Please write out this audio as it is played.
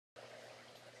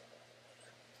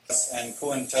and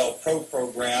COINTELPRO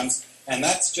programs, and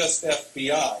that's just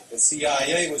FBI. The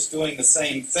CIA was doing the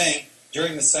same thing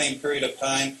during the same period of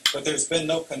time, but there's been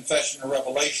no confession or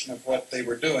revelation of what they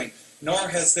were doing, nor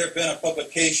has there been a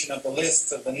publication of the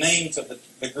lists of the names of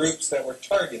the groups that were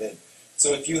targeted.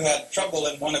 So if you had trouble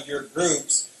in one of your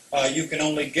groups, you can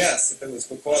only guess if it was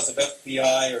because of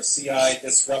FBI or CIA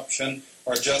disruption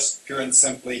or just pure and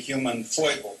simply human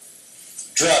foible.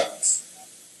 Drugs.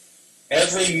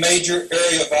 Every major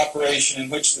area of operation in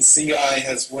which the CIA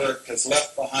has worked has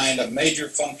left behind a major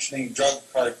functioning drug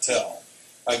cartel.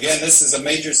 Again, this is a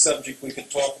major subject we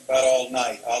could talk about all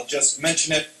night. I'll just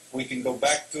mention it. We can go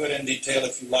back to it in detail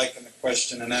if you like in the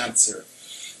question and answer.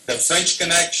 The French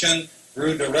connection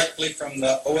grew directly from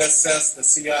the OSS, the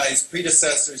CIA's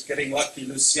predecessors, getting Lucky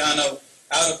Luciano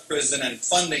out of prison and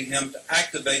funding him to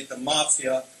activate the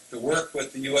mafia to work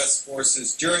with the U.S.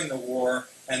 forces during the war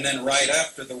and then right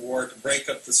after the war to break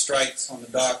up the strikes on the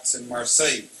docks in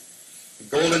Marseille. The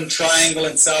Golden Triangle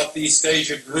in Southeast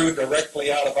Asia grew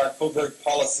directly out of our covert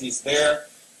policies there.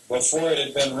 Before it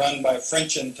had been run by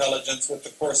French intelligence with the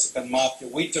Corsican Mafia.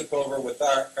 We took over with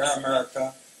our Air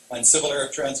America and civil air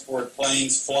transport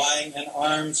planes flying in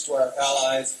arms to our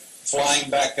allies, flying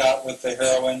back out with the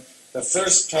heroin. The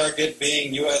first target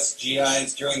being U.S.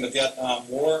 GIs during the Vietnam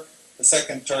War, the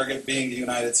second target being the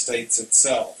United States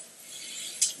itself.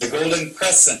 The Golden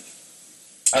Crescent.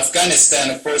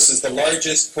 Afghanistan, of course, is the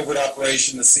largest covert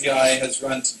operation the CIA has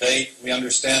run to date. We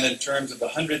understand in terms of the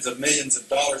hundreds of millions of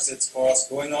dollars it's cost,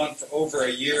 going on for over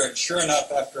a year, and sure enough,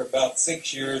 after about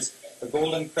 6 years, the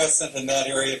Golden Crescent in that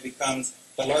area becomes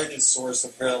the largest source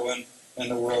of heroin in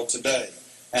the world today.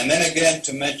 And then again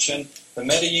to mention the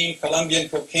Medellin Colombian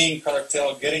cocaine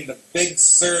cartel getting the big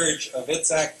surge of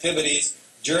its activities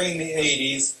during the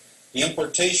 80s, the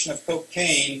importation of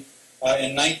cocaine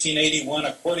in 1981,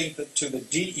 according to the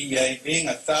DEA, being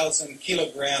 1,000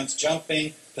 kilograms,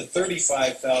 jumping to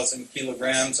 35,000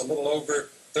 kilograms, a little over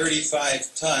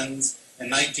 35 tons in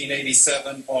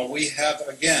 1987, while we have,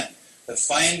 again, the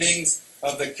findings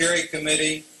of the Kerry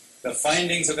Committee, the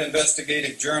findings of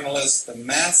investigative journalists, the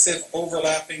massive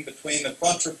overlapping between the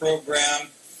Contra program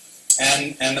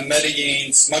and the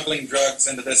Medellin smuggling drugs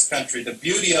into this country. The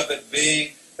beauty of it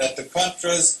being that the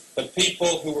Contras, the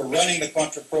people who were running the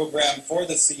Contra program for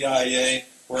the CIA,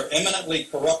 were eminently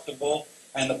corruptible,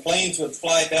 and the planes would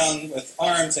fly down with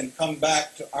arms and come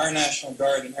back to our National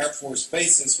Guard and Air Force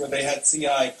bases where they had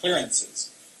CIA clearances.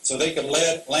 So they could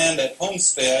land at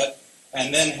Homestead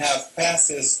and then have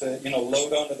passes to,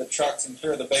 load onto the trucks and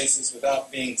clear the bases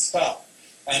without being stopped.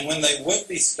 And when they would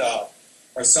be stopped,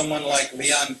 or someone like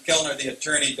Leon Kellner, the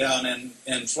attorney down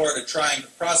in Florida trying to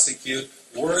prosecute,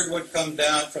 word would come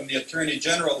down from the Attorney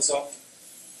General's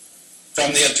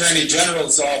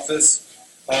office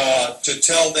to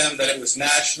tell them that it was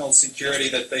national security,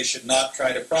 that they should not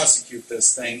try to prosecute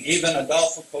this thing. Even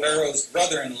Adolfo Colero's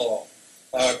brother-in-law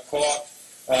caught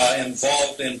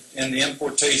involved in the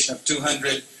importation of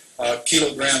 200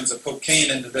 kilograms of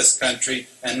cocaine into this country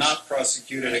and not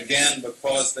prosecuted again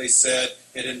because they said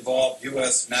it involved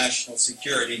U.S. national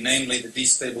security, namely the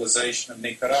destabilization of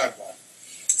Nicaragua.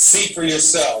 See for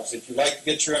yourselves. If you like to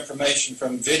get your information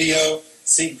from video,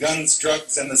 see Guns,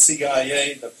 Drugs, and the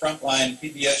CIA, the Frontline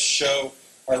PBS show,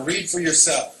 or read for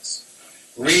yourselves.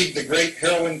 Read The Great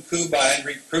Heroin Coup by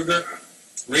Henry Kruger.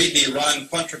 Read The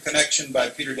Iran-Contra Connection by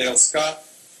Peter Dale Scott.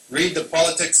 Read The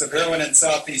Politics of Heroin in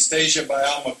Southeast Asia by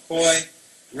Al McCoy.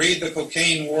 Read The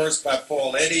Cocaine Wars by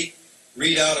Paul Eddy.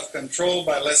 Read Out of Control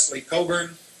by Leslie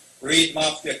Coburn. Read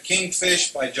Mafia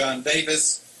Kingfish by John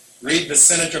Davis. Read The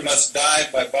Senator Must Die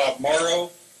by Bob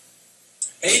Morrow.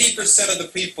 80% of the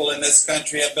people in this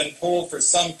country have been polled for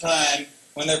some time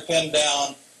when they're pinned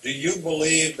down. Do you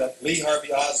believe that Lee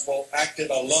Harvey Oswald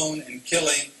acted alone in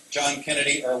killing John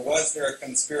Kennedy, or was there a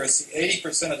conspiracy?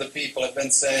 80% of the people have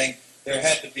been saying there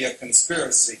had to be a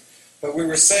conspiracy. But we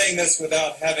were saying this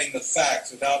without having the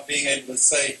facts, without being able to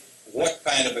say what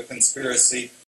kind of a conspiracy